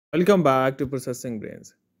Welcome back to Processing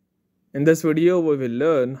Brains. In this video, we will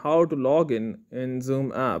learn how to log in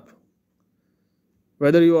Zoom app.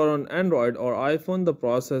 Whether you are on Android or iPhone, the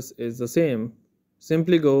process is the same.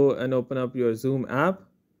 Simply go and open up your Zoom app.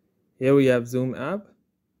 Here we have Zoom app.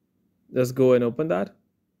 Just go and open that.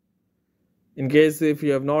 In case if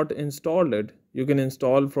you have not installed it, you can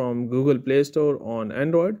install from Google Play Store on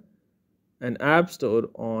Android and App Store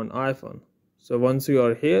on iPhone. So once you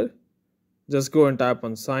are here, just go and tap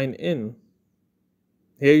on sign in.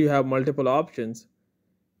 Here you have multiple options.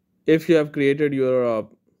 If you have created your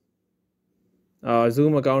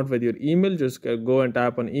Zoom account with your email, just go and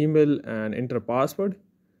tap on email and enter password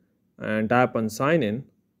and tap on sign in.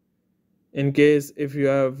 In case if you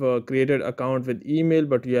have created account with email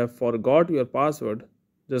but you have forgot your password,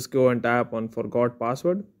 just go and tap on forgot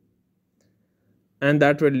password, and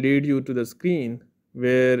that will lead you to the screen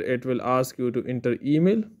where it will ask you to enter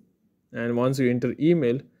email. And once you enter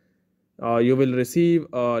email, you will receive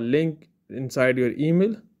a link inside your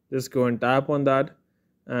email. Just go and tap on that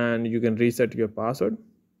and you can reset your password.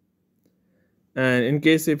 And in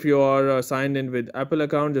case if you are signed in with Apple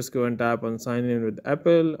account, just go and tap on sign in with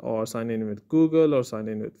Apple or sign in with Google or sign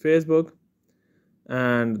in with Facebook.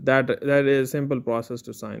 And that is a simple process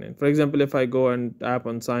to sign in. For example, if I go and tap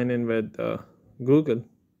on sign in with Google,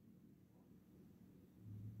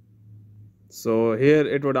 so here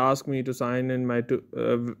it would ask me to sign in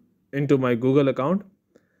into my Google account.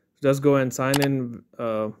 Just go and sign in,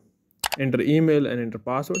 enter email and enter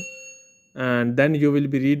password, and then you will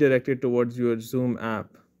be redirected towards your Zoom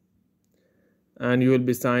app and you will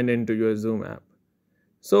be signed into your Zoom app.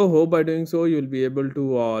 So hope by doing so you will be able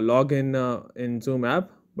to log in Zoom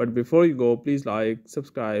app. But before you go, please like,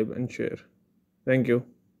 subscribe and share. Thank you.